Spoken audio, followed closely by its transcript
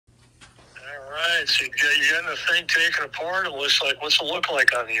right, so you got the thing taken apart. It looks like, what's it look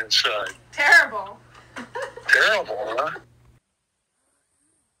like on the inside? Terrible. Terrible, huh?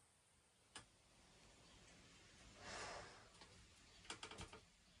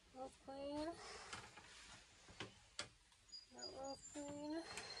 Real clean. Not real clean.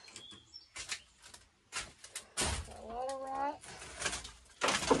 Got a lot of rot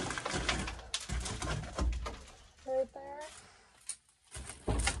right there.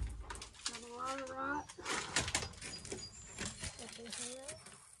 Got a lot of rot up in here.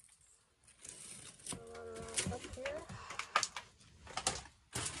 Got a lot of rot up here.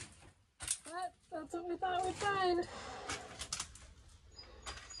 But that's what we thought we'd find.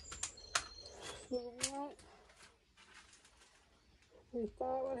 What we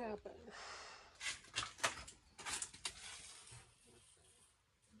thought would happen.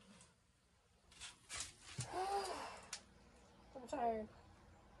 I'm tired.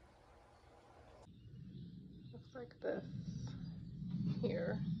 Looks like this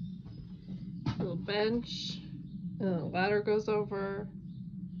here. Little bench, and then a ladder goes over,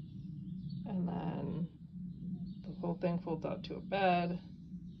 and then the whole thing folds out to a bed.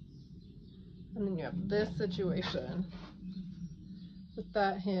 And then you have this situation with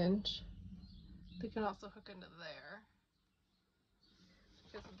that hinge. They can also hook into there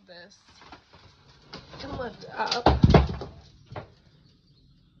because of this. Can lift up.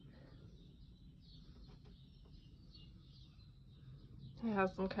 It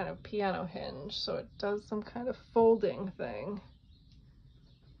has some kind of piano hinge, so it does some kind of folding thing.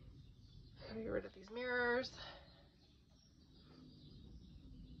 Get rid of these mirrors.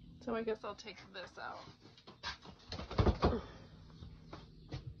 So I guess I'll take this out.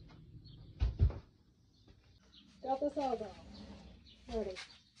 Got this all done. Ready.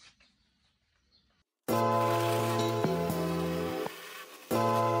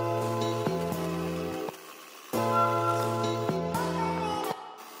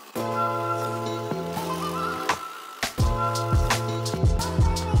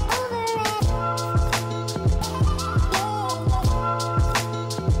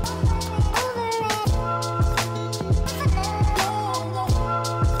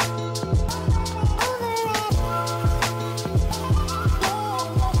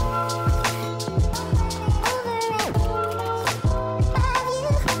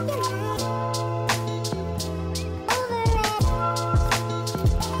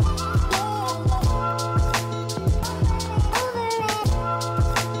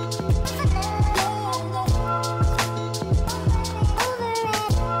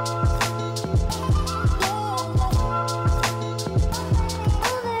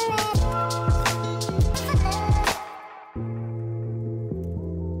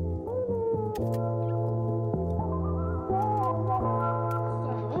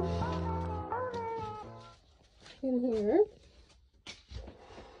 In here,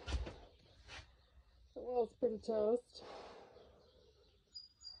 the wall's pretty toast.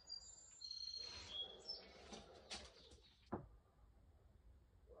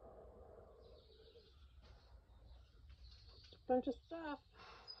 Bunch of stuff.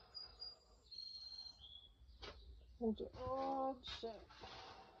 Bunch of old shit.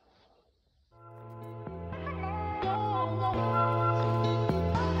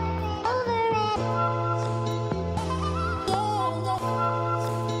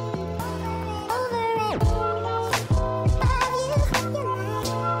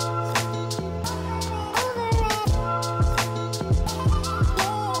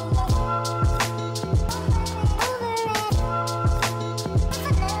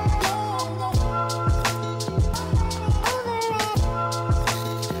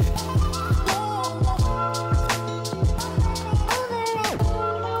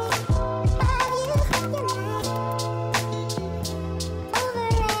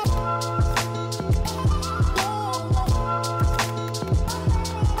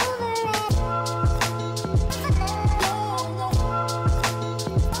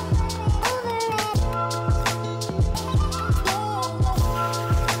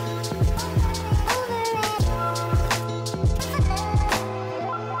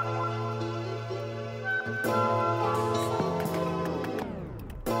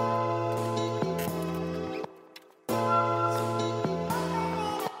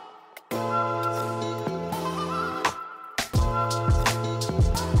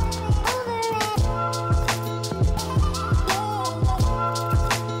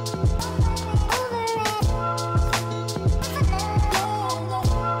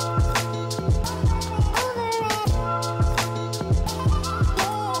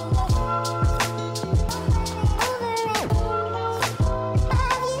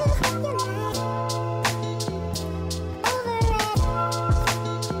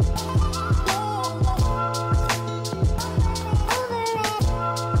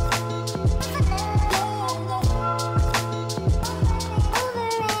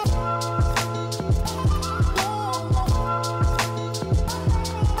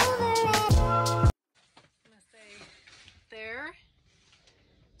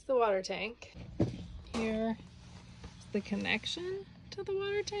 water tank. Here is the connection to the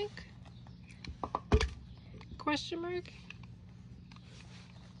water tank. Question mark.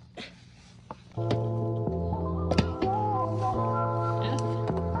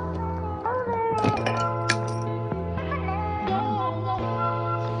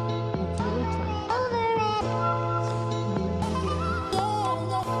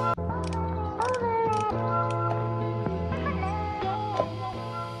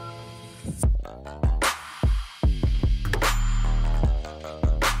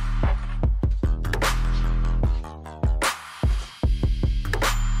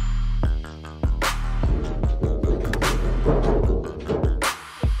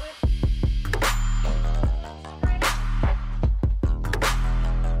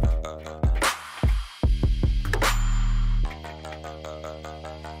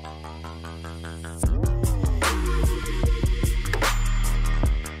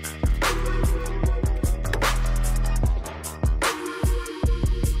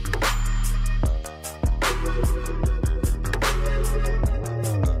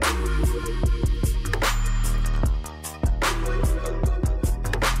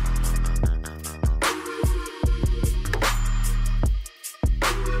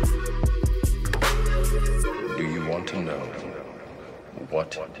 To know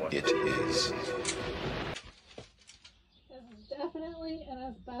what it is. This is definitely an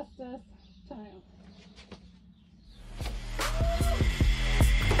asbestos tile.